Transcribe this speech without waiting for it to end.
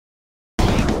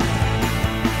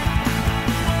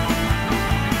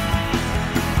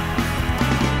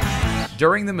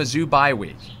During the Mizzou bye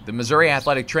week, the Missouri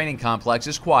Athletic Training Complex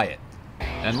is quiet,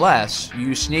 unless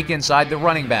you sneak inside the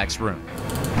running backs room.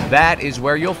 That is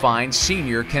where you'll find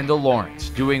senior Kendial Lawrence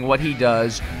doing what he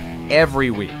does every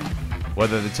week,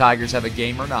 whether the Tigers have a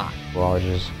game or not. We'll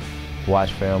just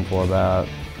watch film for about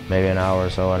maybe an hour or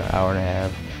so, an hour and a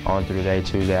half, on through the day,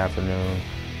 Tuesday afternoon,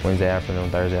 Wednesday afternoon,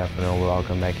 Thursday afternoon. We'll all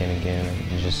come back in again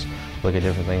and just look at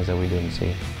different things that we didn't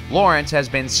see. Lawrence has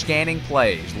been scanning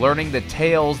plays, learning the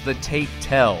tales the tape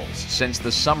tells since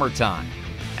the summertime.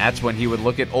 That's when he would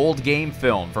look at old game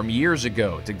film from years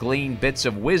ago to glean bits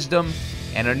of wisdom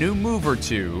and a new move or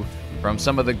two from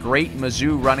some of the great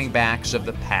Mizzou running backs of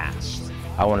the past.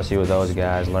 I want to see what those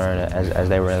guys learned as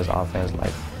they were in this offense,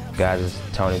 like guys as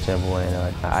Tony Temple,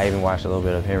 and I even watched a little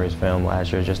bit of Henry's film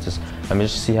last year just to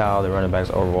see how the running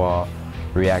backs overall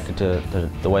reacted to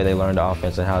the way they learned the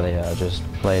offense and how they just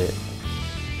played it.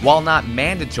 While not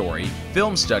mandatory,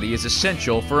 film study is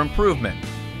essential for improvement.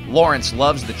 Lawrence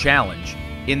loves the challenge.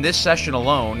 In this session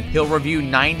alone, he'll review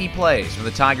 90 plays from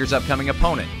the Tigers' upcoming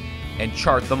opponent and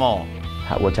chart them all.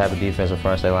 What type of defensive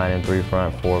fronts they line in, 3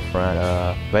 front, 4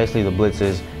 front, basically the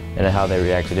blitzes and how they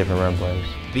react to different run plays.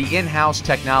 The in-house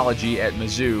technology at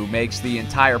Mizzou makes the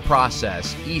entire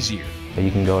process easier.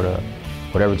 You can go to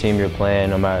whatever team you're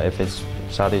playing, no matter if it's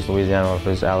Southeast Louisiana or if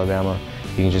it's Alabama.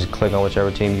 You can just click on whichever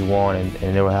team you want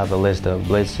and it will have a list of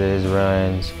blitzes,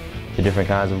 runs, the different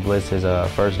kinds of blitzes,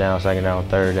 first down, second down,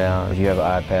 third down. If you have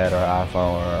an iPad or an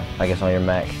iPhone or I guess on your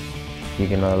Mac, you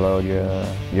can load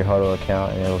your Huddle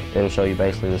account and it'll show you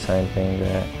basically the same thing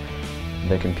that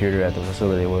the computer at the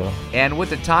facility will. And with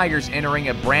the Tigers entering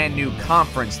a brand new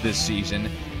conference this season,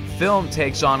 film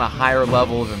takes on a higher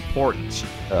level of importance.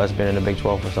 Us being in the Big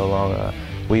 12 for so long,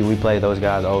 we played those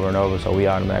guys over and over, so we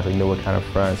automatically knew what kind of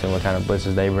fronts and what kind of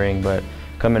blitzes they bring. But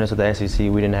coming into the SEC,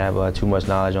 we didn't have too much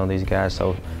knowledge on these guys,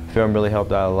 so film really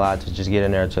helped out a lot to just get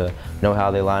in there to know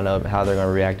how they line up, how they're going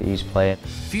to react to each play.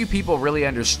 Few people really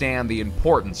understand the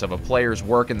importance of a player's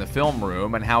work in the film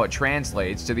room and how it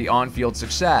translates to the on-field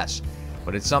success,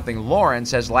 but it's something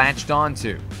Lawrence has latched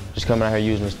onto. Just coming out here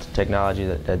using this technology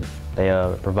that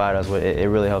they provide us with, it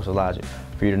really helps a lot.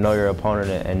 For you to know your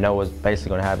opponent and know what's basically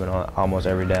going to happen on almost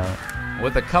every down.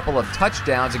 With a couple of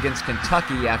touchdowns against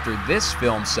Kentucky after this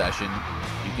film session,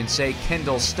 you can say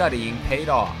Kendial's studying paid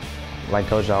off. Like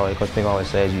Coach Pink always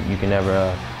says, you can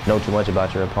never know too much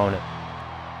about your opponent.